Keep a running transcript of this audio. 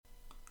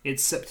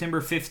It's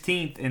September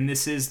 15th, and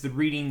this is the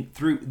Reading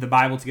Through the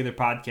Bible Together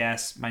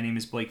podcast. My name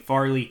is Blake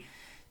Farley.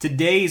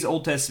 Today's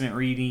Old Testament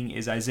reading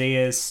is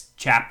Isaiah's,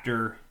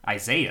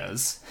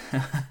 let's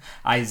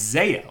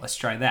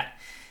try that,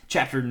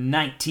 chapter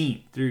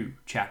 19 through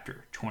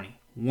chapter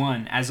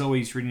 21. As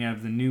always, reading out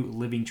of the New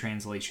Living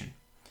Translation.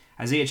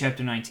 Isaiah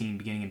chapter 19,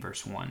 beginning in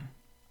verse 1.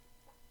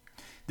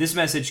 This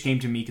message came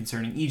to me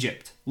concerning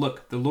Egypt.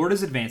 Look, the Lord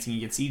is advancing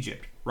against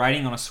Egypt,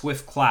 riding on a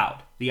swift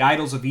cloud. The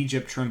idols of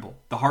Egypt tremble.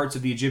 The hearts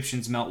of the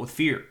Egyptians melt with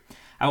fear.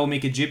 I will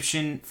make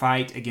Egyptian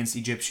fight against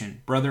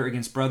Egyptian, brother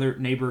against brother,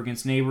 neighbor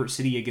against neighbor,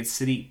 city against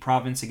city,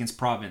 province against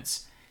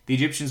province. The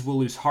Egyptians will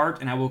lose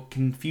heart, and I will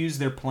confuse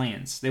their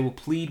plans. They will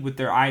plead with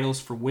their idols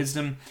for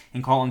wisdom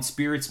and call on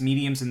spirits,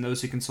 mediums, and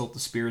those who consult the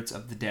spirits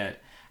of the dead.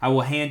 I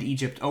will hand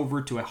Egypt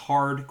over to a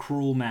hard,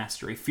 cruel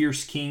master. A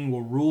fierce king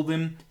will rule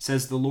them,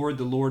 says the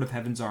Lord of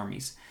heaven's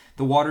armies.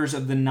 The waters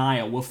of the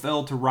Nile will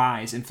fail to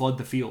rise and flood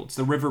the fields.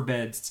 The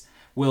riverbeds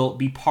will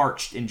be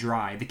parched and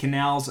dry. The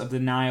canals of the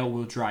Nile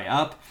will dry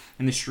up,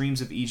 and the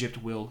streams of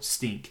Egypt will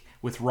stink,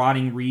 with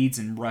rotting reeds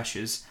and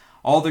rushes.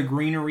 All the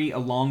greenery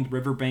along the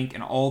riverbank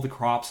and all the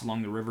crops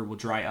along the river will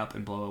dry up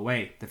and blow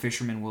away. The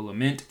fishermen will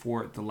lament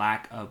for the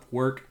lack of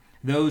work.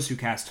 Those who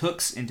cast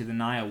hooks into the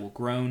Nile will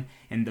groan,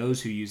 and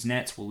those who use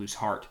nets will lose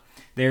heart.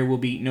 There will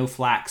be no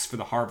flax for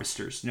the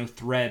harvesters, no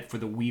thread for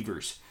the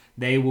weavers.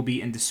 They will be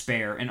in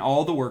despair, and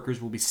all the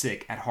workers will be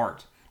sick at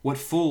heart. What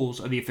fools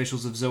are the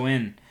officials of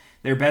Zoan!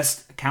 Their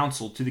best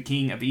counsel to the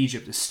king of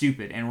Egypt is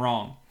stupid and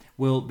wrong.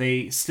 Will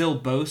they still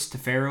boast to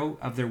Pharaoh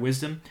of their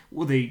wisdom?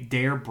 Will they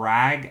dare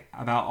brag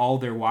about all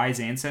their wise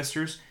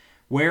ancestors?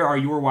 Where are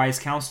your wise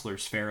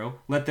counselors, Pharaoh?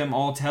 Let them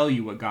all tell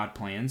you what God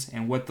plans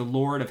and what the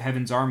Lord of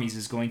heaven's armies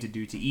is going to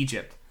do to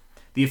Egypt.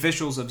 The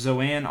officials of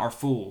Zoan are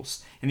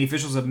fools, and the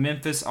officials of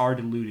Memphis are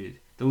deluded.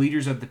 The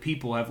leaders of the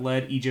people have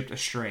led Egypt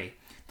astray.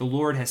 The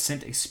Lord has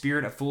sent a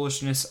spirit of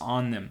foolishness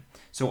on them,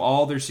 so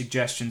all their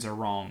suggestions are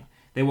wrong.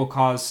 They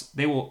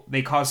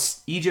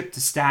cause Egypt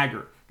to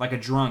stagger like a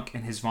drunk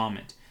in his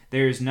vomit.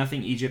 There is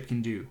nothing Egypt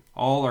can do.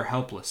 All are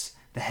helpless,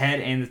 the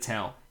head and the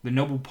tail, the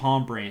noble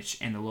palm branch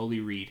and the lowly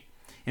reed.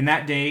 In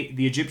that day,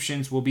 the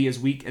Egyptians will be as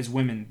weak as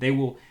women. They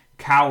will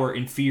cower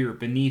in fear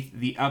beneath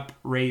the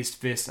upraised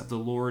fist of the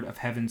Lord of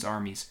heaven's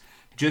armies.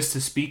 Just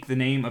to speak the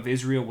name of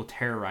Israel will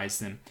terrorize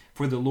them,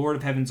 for the Lord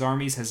of heaven's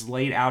armies has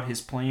laid out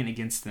his plan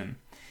against them.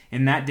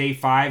 In that day,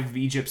 5 of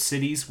Egypt's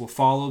cities will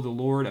follow the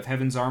Lord of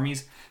heaven's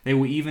armies. They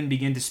will even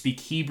begin to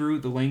speak Hebrew,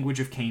 the language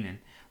of Canaan.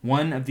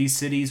 One of these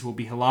cities will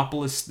be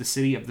Heliopolis, the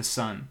city of the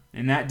sun.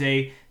 In that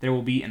day, there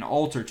will be an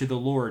altar to the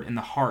Lord in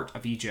the heart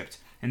of Egypt,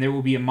 and there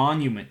will be a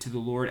monument to the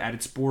Lord at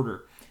its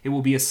border. It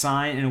will be a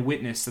sign and a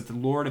witness that the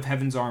Lord of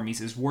heaven's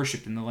armies is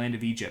worshipped in the land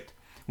of Egypt.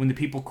 When the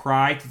people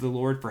cry to the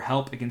Lord for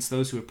help against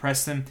those who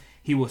oppress them,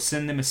 he will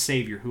send them a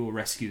Savior who will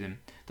rescue them.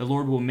 The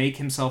Lord will make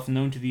himself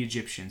known to the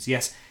Egyptians.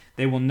 Yes,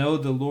 they will know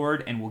the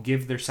Lord and will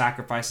give their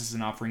sacrifices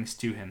and offerings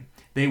to him.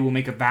 They will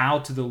make a vow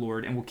to the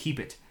Lord and will keep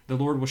it. The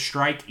Lord will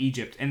strike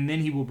Egypt, and then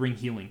he will bring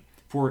healing.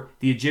 For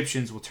the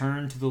Egyptians will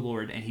turn to the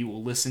Lord, and he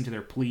will listen to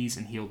their pleas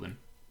and heal them.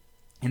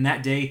 In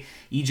that day,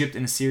 Egypt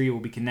and Assyria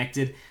will be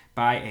connected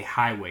by a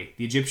highway.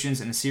 The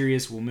Egyptians and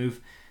Assyrians will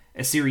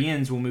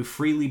move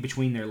freely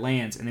between their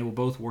lands, and they will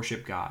both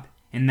worship God.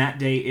 In that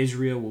day,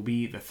 Israel will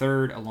be the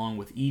third, along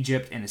with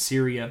Egypt and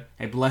Assyria,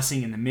 a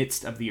blessing in the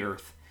midst of the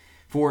earth.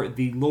 For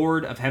the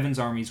Lord of heaven's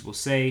armies will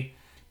say,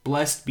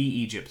 Blessed be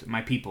Egypt,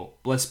 my people.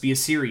 Blessed be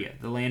Assyria,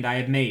 the land I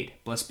have made.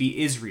 Blessed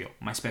be Israel,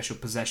 my special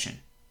possession.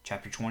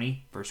 Chapter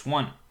 20, verse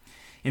 1.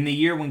 In the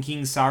year when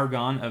King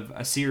Sargon of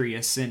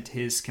Assyria sent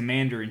his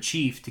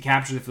commander-in-chief to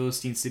capture the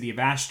Philistine city of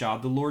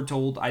Ashdod, the Lord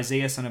told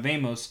Isaiah son of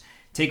Amos,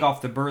 Take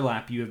off the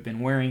burlap you have been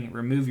wearing and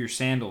remove your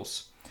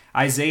sandals.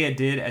 Isaiah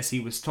did as he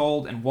was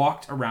told and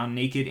walked around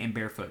naked and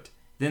barefoot.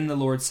 Then the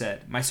Lord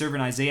said, My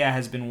servant Isaiah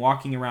has been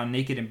walking around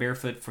naked and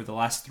barefoot for the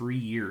last 3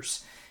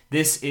 years.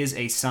 This is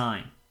a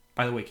sign.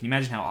 By the way, can you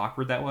imagine how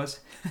awkward that was?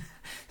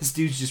 This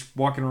dude's just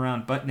walking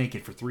around butt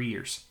naked for 3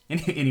 years.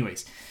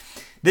 Anyways,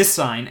 this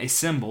sign, a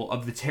symbol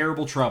of the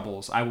terrible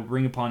troubles I will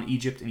bring upon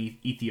Egypt and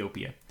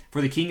Ethiopia.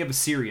 For the king of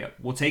Assyria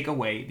will take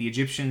away the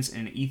Egyptians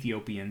and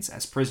Ethiopians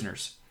as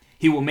prisoners.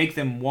 He will make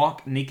them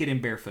walk naked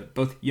and barefoot,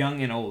 both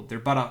young and old, their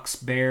buttocks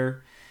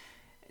bare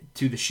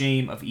to the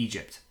shame of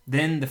Egypt.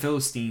 Then the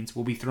Philistines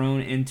will be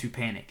thrown into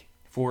panic,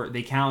 for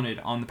they counted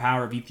on the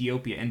power of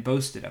Ethiopia and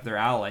boasted of their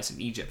allies in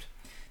Egypt.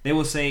 They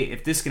will say,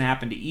 If this can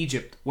happen to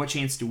Egypt, what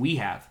chance do we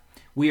have?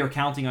 We are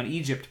counting on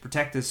Egypt to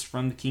protect us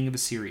from the king of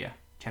Assyria.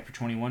 Chapter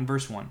 21,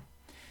 verse 1.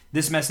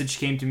 This message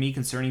came to me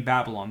concerning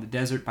Babylon, the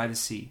desert by the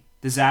sea.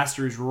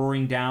 Disaster is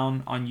roaring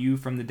down on you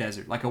from the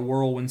desert, like a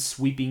whirlwind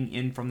sweeping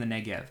in from the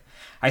Negev.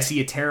 I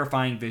see a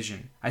terrifying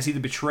vision. I see the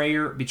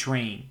betrayer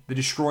betraying, the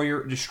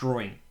destroyer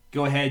destroying.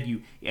 Go ahead,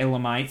 you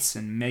Elamites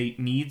and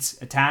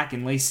Medes, attack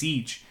and lay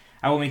siege.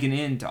 I will make an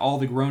end to all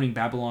the groaning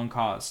Babylon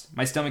caused.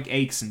 My stomach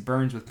aches and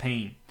burns with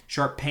pain.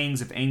 Sharp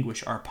pangs of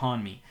anguish are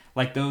upon me,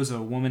 like those of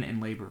a woman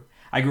in labor.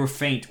 I grow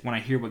faint when I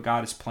hear what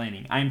God is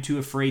planning. I am too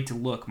afraid to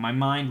look. My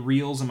mind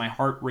reels and my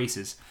heart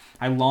races.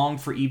 I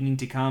longed for evening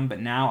to come, but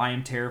now I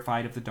am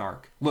terrified of the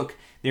dark. Look,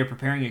 they are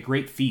preparing a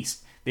great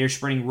feast. They are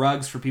spreading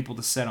rugs for people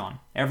to sit on.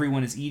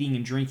 Everyone is eating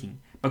and drinking.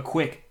 But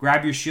quick,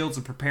 grab your shields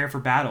and prepare for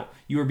battle.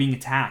 You are being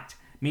attacked.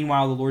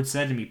 Meanwhile, the Lord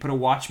said to me, put a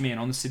watchman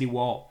on the city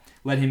wall.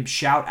 Let him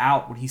shout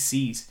out what he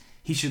sees.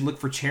 He should look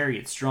for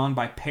chariots drawn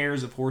by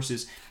pairs of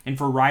horses and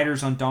for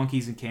riders on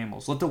donkeys and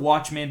camels. Let the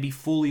watchman be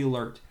fully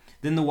alert.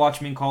 Then the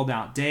watchman called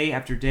out, day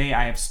after day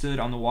I have stood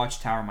on the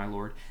watchtower, my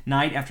Lord.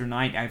 Night after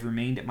night I have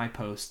remained at my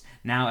post.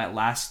 Now at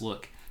last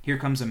look, here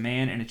comes a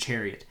man in a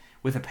chariot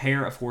with a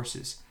pair of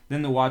horses.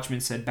 Then the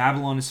watchman said,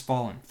 Babylon is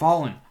fallen,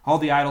 fallen. All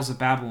the idols of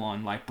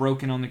Babylon lie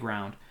broken on the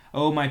ground.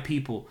 O my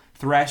people,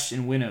 threshed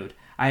and winnowed,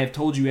 I have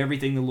told you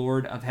everything the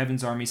Lord of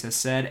heaven's armies has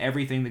said,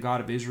 everything the God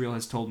of Israel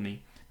has told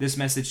me. This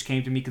message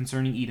came to me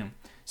concerning Edom.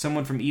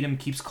 Someone from Edom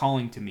keeps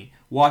calling to me,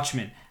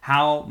 Watchman,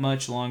 how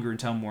much longer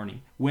until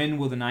morning? When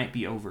will the night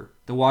be over?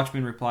 The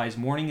watchman replies,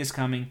 Morning is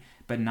coming,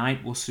 but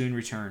night will soon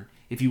return.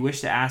 If you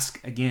wish to ask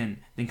again,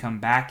 then come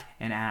back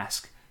and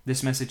ask.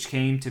 This message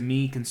came to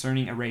me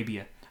concerning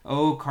Arabia.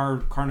 O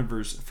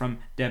carnivores from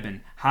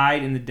Deben,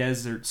 hide in the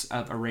deserts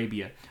of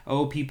Arabia.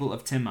 O people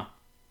of Tema,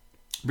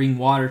 bring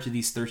water to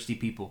these thirsty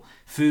people,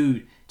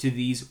 food to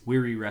these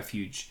weary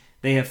refuge.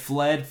 They have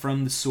fled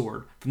from the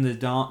sword, from the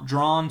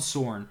drawn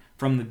sword,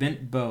 from the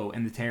bent bow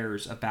and the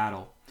terrors of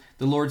battle.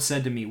 The Lord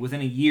said to me,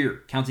 within a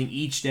year, counting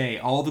each day,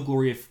 all the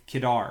glory of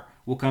Kedar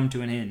will come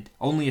to an end.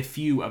 Only a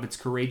few of its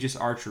courageous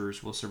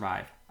archers will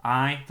survive.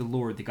 I, the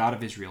Lord, the God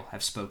of Israel,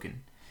 have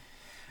spoken.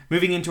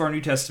 Moving into our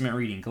New Testament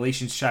reading,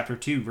 Galatians chapter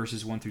 2,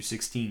 verses 1 through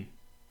 16.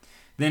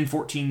 Then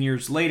 14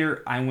 years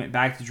later, I went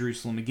back to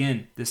Jerusalem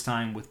again, this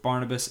time with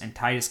Barnabas, and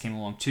Titus came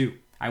along too.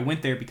 I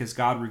went there because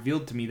God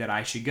revealed to me that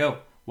I should go.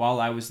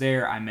 While I was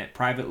there, I met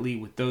privately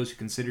with those who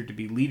considered to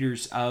be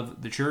leaders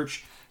of the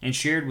church and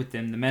shared with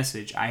them the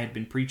message I had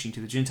been preaching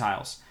to the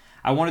Gentiles.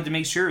 I wanted to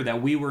make sure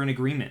that we were in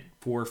agreement,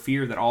 for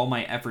fear that all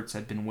my efforts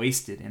had been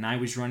wasted and I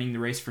was running the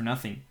race for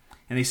nothing.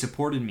 And they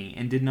supported me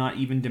and did not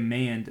even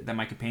demand that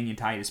my companion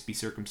Titus be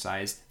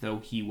circumcised, though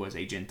he was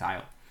a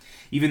Gentile.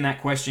 Even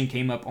that question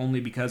came up only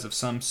because of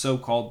some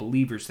so-called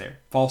believers there,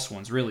 false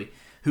ones really,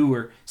 who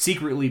were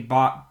secretly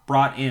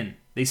brought in.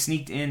 They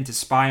sneaked in to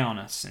spy on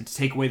us and to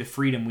take away the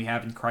freedom we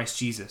have in Christ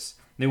Jesus.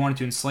 They wanted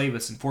to enslave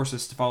us and force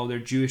us to follow their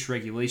Jewish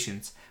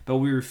regulations, but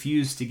we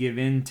refused to give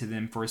in to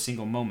them for a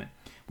single moment.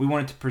 We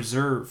wanted to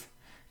preserve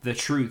the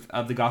truth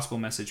of the gospel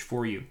message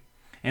for you.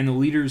 And the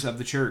leaders of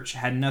the church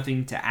had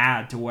nothing to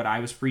add to what I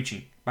was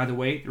preaching. By the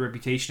way, the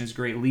reputation as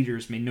great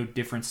leaders made no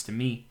difference to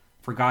me,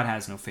 for God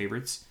has no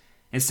favorites.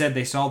 Instead,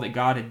 they saw that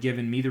God had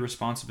given me the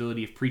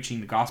responsibility of preaching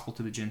the gospel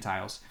to the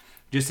Gentiles,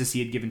 just as he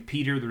had given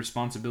Peter the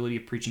responsibility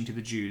of preaching to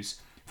the Jews.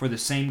 For the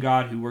same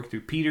God who worked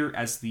through Peter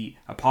as the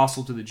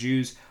apostle to the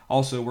Jews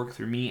also worked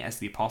through me as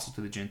the apostle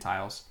to the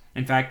Gentiles.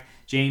 In fact,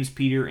 James,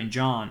 Peter, and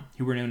John,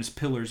 who were known as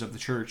pillars of the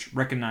church,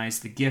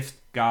 recognized the gift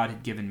God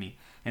had given me,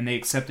 and they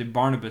accepted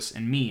Barnabas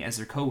and me as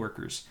their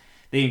co-workers.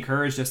 They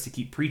encouraged us to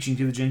keep preaching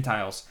to the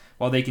Gentiles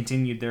while they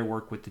continued their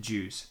work with the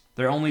Jews.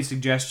 Their only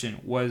suggestion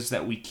was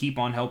that we keep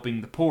on helping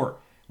the poor,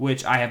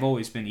 which I have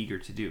always been eager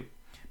to do.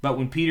 But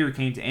when Peter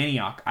came to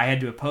Antioch, I had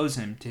to oppose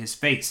him to his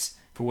face,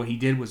 for what he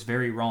did was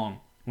very wrong.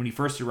 When he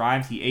first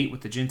arrived, he ate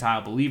with the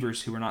Gentile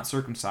believers who were not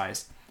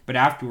circumcised. But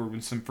afterward,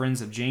 when some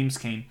friends of James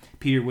came,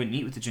 Peter wouldn't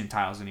eat with the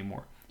Gentiles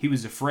anymore. He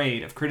was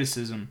afraid of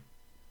criticism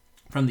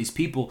from these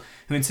people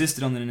who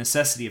insisted on the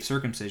necessity of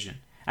circumcision.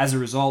 As a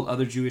result,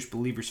 other Jewish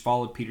believers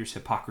followed Peter's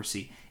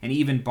hypocrisy, and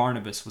even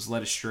Barnabas was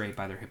led astray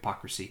by their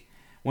hypocrisy.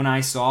 When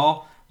I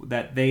saw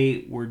that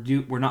they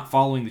were not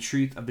following the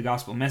truth of the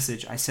gospel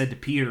message, I said to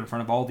Peter in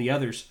front of all the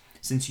others,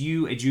 "Since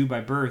you, a Jew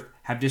by birth,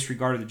 have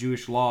disregarded the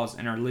Jewish laws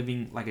and are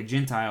living like a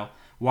Gentile,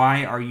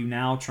 why are you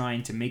now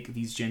trying to make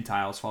these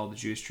Gentiles follow the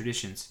Jewish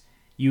traditions?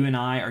 You and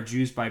I are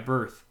Jews by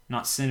birth,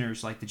 not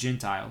sinners like the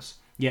Gentiles.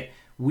 Yet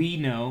we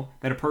know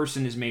that a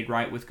person is made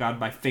right with God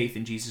by faith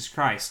in Jesus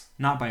Christ,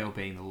 not by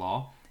obeying the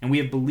law. And we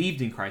have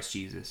believed in Christ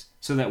Jesus,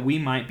 so that we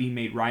might be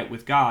made right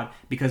with God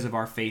because of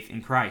our faith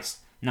in Christ,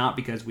 not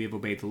because we have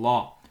obeyed the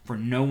law. For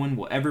no one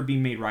will ever be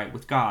made right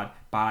with God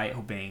by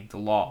obeying the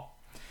law."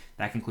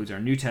 That concludes our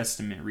New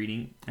Testament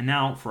reading. And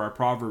now for our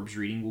Proverbs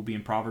reading, we'll be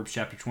in Proverbs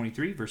chapter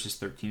 23, verses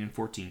 13 and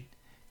 14.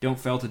 "Don't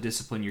fail to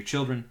discipline your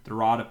children. The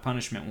rod of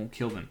punishment won't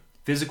kill them.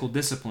 Physical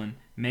discipline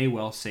may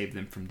well save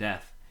them from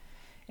death."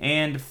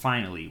 And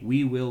finally,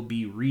 we will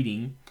be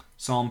reading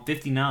Psalm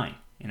 59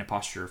 in a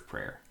posture of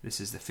prayer. This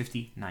is the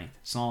 59th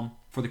Psalm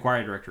for the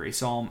choir director, a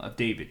psalm of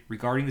David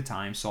regarding the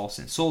time Saul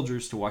sent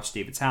soldiers to watch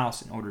David's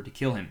house in order to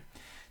kill him.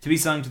 To be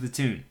sung to the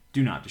tune,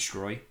 "Do Not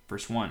Destroy."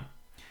 Verse 1.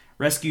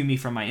 "Rescue me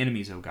from my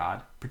enemies, O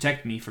God.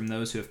 Protect me from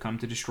those who have come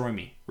to destroy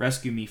me.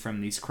 Rescue me from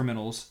these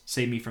criminals.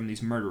 Save me from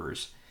these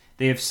murderers.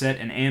 They have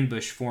set an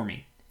ambush for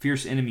me.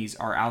 Fierce enemies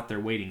are out there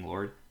waiting,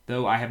 Lord.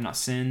 Though I have not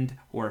sinned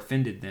or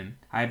offended them,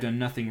 I have done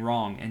nothing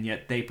wrong, and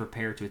yet they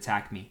prepare to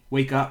attack me.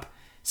 Wake up!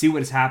 See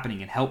what is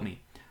happening and help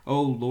me.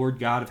 O Lord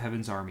God of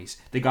heaven's armies,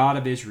 the God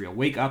of Israel,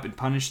 wake up and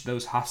punish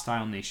those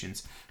hostile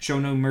nations. Show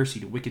no mercy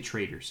to wicked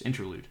traitors.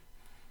 Interlude.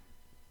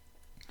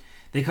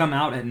 They come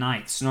out at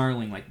night,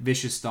 snarling like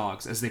vicious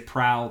dogs as they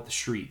prowl the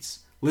streets.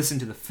 Listen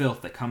to the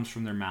filth that comes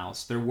from their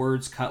mouths. Their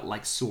words cut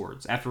like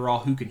swords. After all,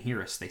 who can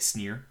hear us? They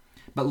sneer.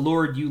 But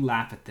Lord, you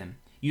laugh at them.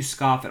 You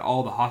scoff at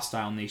all the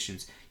hostile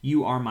nations.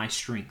 You are my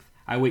strength.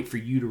 I wait for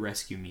you to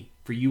rescue me.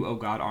 For you, O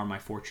God, are my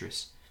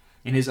fortress.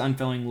 In his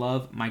unfailing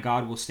love, my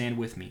God will stand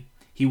with me.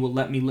 He will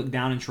let me look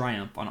down in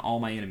triumph on all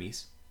my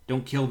enemies.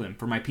 Don't kill them,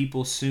 for my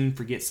people soon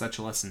forget such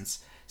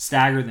lessons.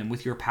 Stagger them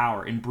with your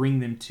power and bring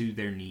them to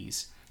their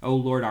knees. O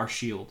Lord, our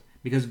shield,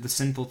 because of the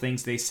sinful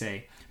things they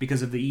say,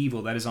 because of the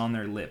evil that is on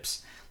their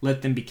lips.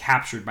 Let them be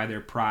captured by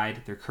their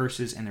pride, their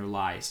curses, and their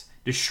lies.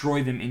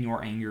 Destroy them in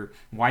your anger.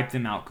 Wipe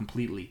them out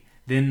completely.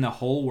 Then the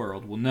whole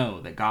world will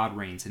know that God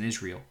reigns in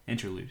Israel.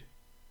 Interlude.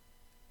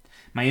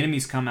 My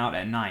enemies come out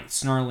at night,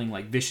 snarling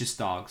like vicious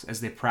dogs as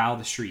they prowl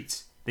the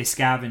streets. They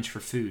scavenge for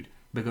food,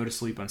 but go to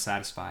sleep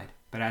unsatisfied.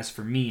 But as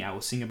for me, I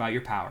will sing about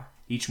your power.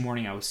 Each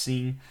morning I will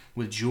sing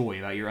with joy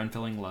about your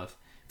unfailing love.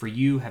 For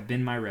you have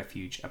been my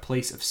refuge, a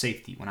place of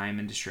safety when I am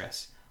in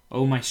distress.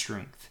 O my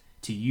strength,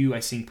 to you I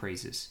sing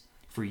praises.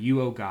 For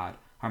you, O God,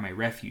 are my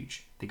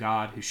refuge, the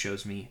God who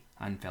shows me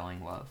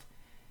unfailing love.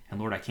 And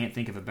Lord, I can't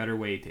think of a better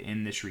way to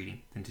end this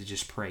reading than to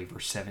just pray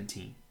verse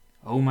 17.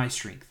 O my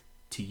strength,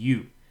 to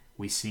you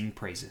we sing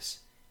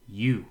praises.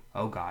 You,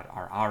 O God,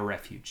 are our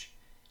refuge.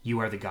 You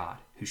are the God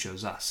who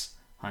shows us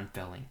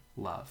unfailing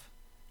love.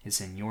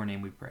 It's in your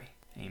name we pray.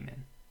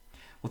 Amen.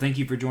 Well, thank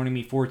you for joining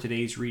me for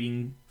today's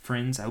reading,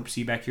 friends. I hope to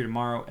see you back here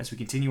tomorrow as we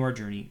continue our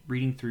journey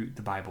reading through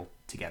the Bible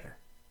together.